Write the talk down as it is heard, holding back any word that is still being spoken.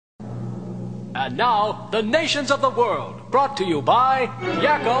And now, the nations of the world, brought to you by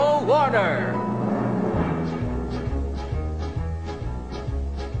Yakko Warner.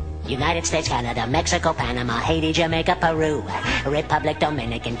 United States, Canada, Mexico, Panama, Haiti, Jamaica, Peru, Republic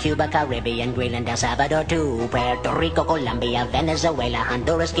Dominican, Cuba, Caribbean, Greenland, El Salvador too, Puerto Rico, Colombia, Venezuela,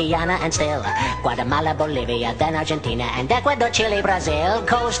 Honduras, Guyana, and still Guatemala, Bolivia, then Argentina, and Ecuador, Chile, Brazil,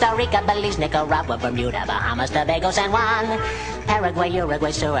 Costa Rica, Belize, Nicaragua, Bermuda, Bahamas, Tobago, San Juan, Paraguay,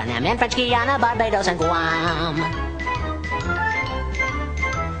 Uruguay, Suriname, and French Guiana, Barbados, and Guam.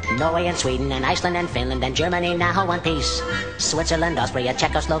 Norway and Sweden and Iceland and Finland and Germany now one piece. Switzerland, Austria,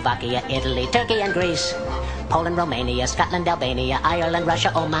 Czechoslovakia, Italy, Turkey and Greece. Poland, Romania, Scotland, Albania, Ireland,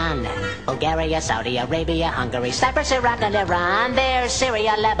 Russia, Oman. Bulgaria, Saudi Arabia, Hungary, Cyprus, Iraq and Iran. There's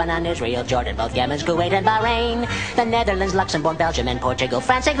Syria, Lebanon, Israel, Jordan, both Yemen, Kuwait and Bahrain. The Netherlands, Luxembourg, Belgium and Portugal,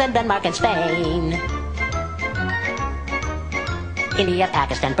 France, England, Denmark and Spain. India,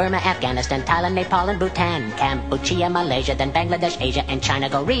 Pakistan, Burma, Afghanistan, Thailand, Nepal and Bhutan, Cambodia, Malaysia, then Bangladesh, Asia and China,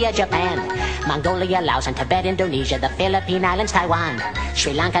 Korea, Japan, Mongolia, Laos and Tibet, Indonesia, the Philippine Islands, Taiwan,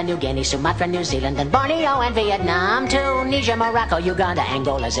 Sri Lanka, New Guinea, Sumatra, New Zealand, then Borneo and Vietnam, Tunisia, Morocco, Uganda,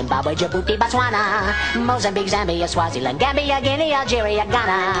 Angola, Zimbabwe, Djibouti, Botswana, Mozambique, Zambia, Swaziland, Gambia, Guinea, Algeria,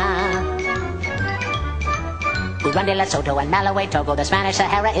 Ghana. Burundi, Lesotho, and Malawi, Togo, the Spanish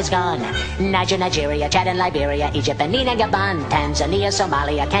Sahara is gone. Niger, Nigeria, Chad and Liberia, Egypt, Benin and Gabon, Tanzania,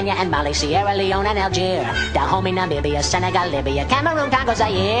 Somalia, Kenya and Mali, Sierra Leone and Algeria, Dahomey, Namibia, Senegal, Libya, Cameroon, Congo,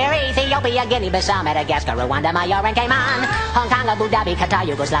 Zaire, Ethiopia, Guinea-Bissau, Madagascar, Rwanda, Major and Cayman, Hong Kong, Abu Dhabi, Qatar,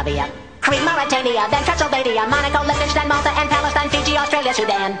 Yugoslavia, Crete, Mauritania, then Transylvania, Monaco, Liechtenstein, Malta and Palestine, Fiji, Australia,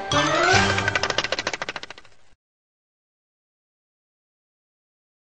 Sudan.